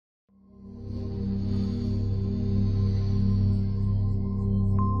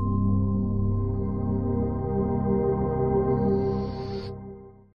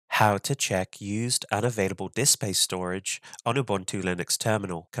how to check used and available disk space storage on Ubuntu Linux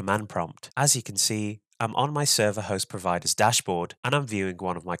terminal command prompt. As you can see, I'm on my server host provider's dashboard and I'm viewing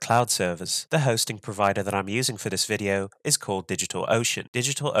one of my cloud servers. The hosting provider that I'm using for this video is called DigitalOcean.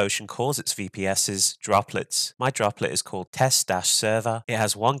 DigitalOcean calls its VPSs droplets. My droplet is called test-server. It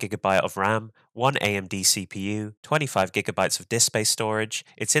has 1 GB of RAM, 1 AMD CPU, 25 GB of disk space storage.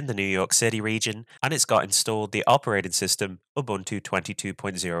 It's in the New York City region and it's got installed the operating system Ubuntu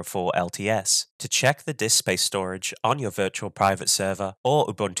 22.04 LTS. To check the disk space storage on your virtual private server or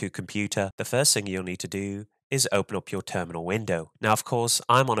Ubuntu computer, the first thing you'll need to do is open up your terminal window. Now, of course,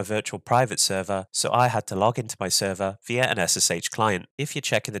 I'm on a virtual private server, so I had to log into my server via an SSH client. If you're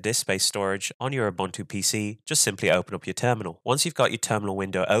checking the disk space storage on your Ubuntu PC, just simply open up your terminal. Once you've got your terminal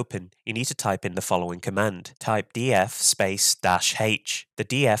window open, you need to type in the following command. Type df space -h. The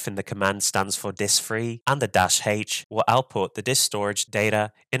df in the command stands for disk free, and the -h will output the disk storage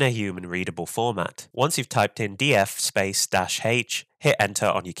data in a human readable format. Once you've typed in df space -h, hit enter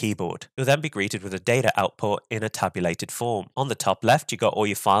on your keyboard. You'll then be greeted with a data output in a tabulated form. On the top left, you've got all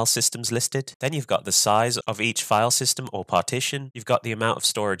your file systems listed. Then you've got the size of each file system or partition. You've got the amount of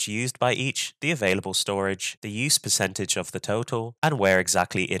storage used by each, the available storage, the use percentage of the total, and where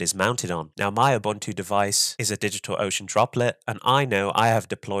exactly it is mounted on. Now, my Ubuntu device is a DigitalOcean droplet, and I know I have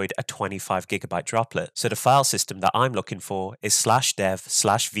deployed a 25 GB droplet. So the file system that I'm looking for is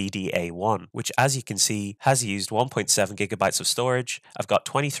 /dev/VDA1, which, as you can see, has used 1.7 GB of storage. I've got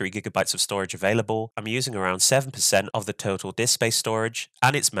 23 GB of storage available. I'm using around 7% of the total disk space storage,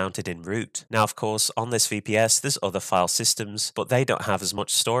 and it's mounted in root. Now, of course, on this VPS, there's other file systems, but they don't have as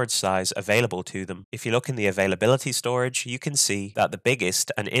much storage size available to them. If you look in the availability storage, you can see that the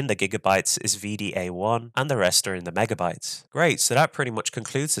biggest and in the gigabytes is VDA1, and the rest are in the megabytes. Great, so that pretty much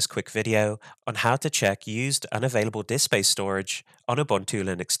concludes this quick video on how to check used and available disk space storage on Ubuntu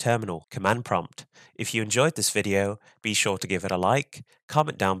Linux terminal command prompt. If you enjoyed this video, be sure to give it a like,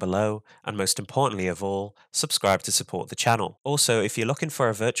 comment down below, and most importantly of all, subscribe to support the channel. Also, if you're looking for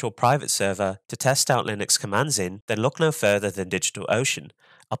a virtual private server to test out Linux commands in, then look no further than DigitalOcean.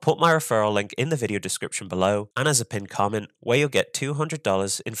 I'll put my referral link in the video description below and as a pinned comment where you'll get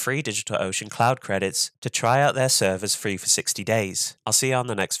 $200 in free DigitalOcean cloud credits to try out their servers free for 60 days. I'll see you on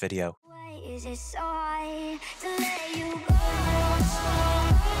the next video.